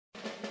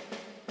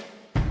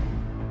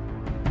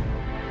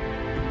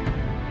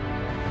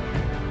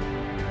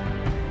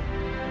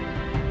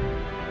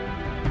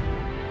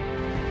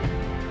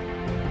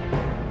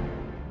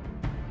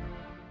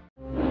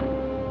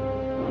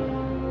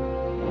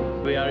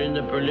in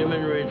the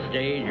preliminary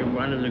stage of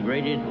one of the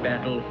greatest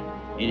battles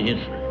in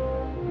history.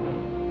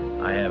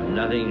 I have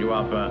nothing to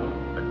offer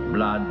but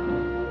blood,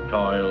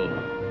 toil,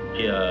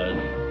 tears,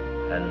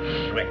 and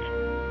sweat.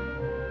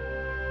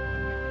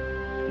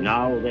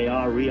 Now they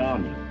are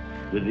rearming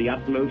with the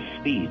utmost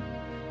speed.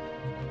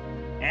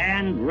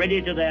 And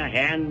ready to their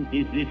hands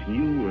is this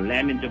new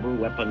lamentable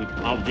weapon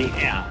of the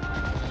air,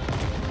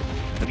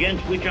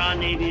 against which our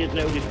Navy is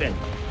no defense.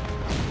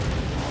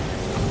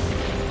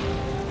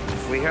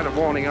 We had a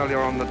warning earlier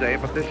on the day,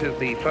 but this is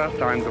the first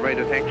time the raid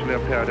has actually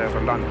appeared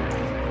over London.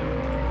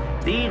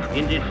 These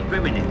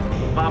indiscriminate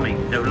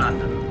bombings of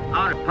London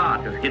are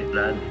part of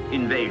Hitler's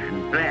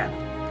invasion plan.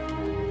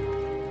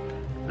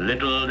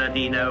 Little does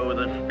he know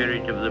the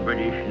spirit of the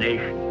British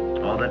nation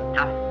or the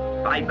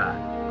tough fibre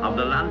of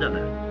the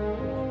Londoner.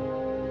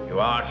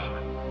 You ask,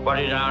 what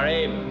is our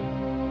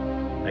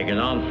aim? I can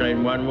answer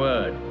in one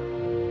word: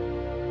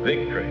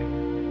 victory.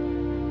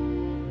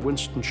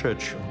 Winston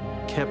Churchill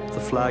kept the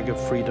flag of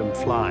freedom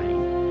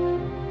flying.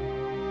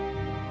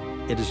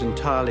 It is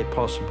entirely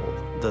possible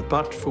that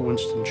but for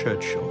Winston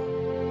Churchill,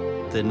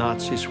 the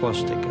Nazi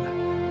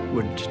swastika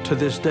would, to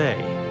this day,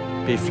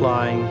 be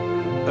flying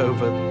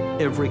over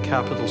every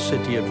capital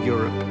city of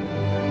Europe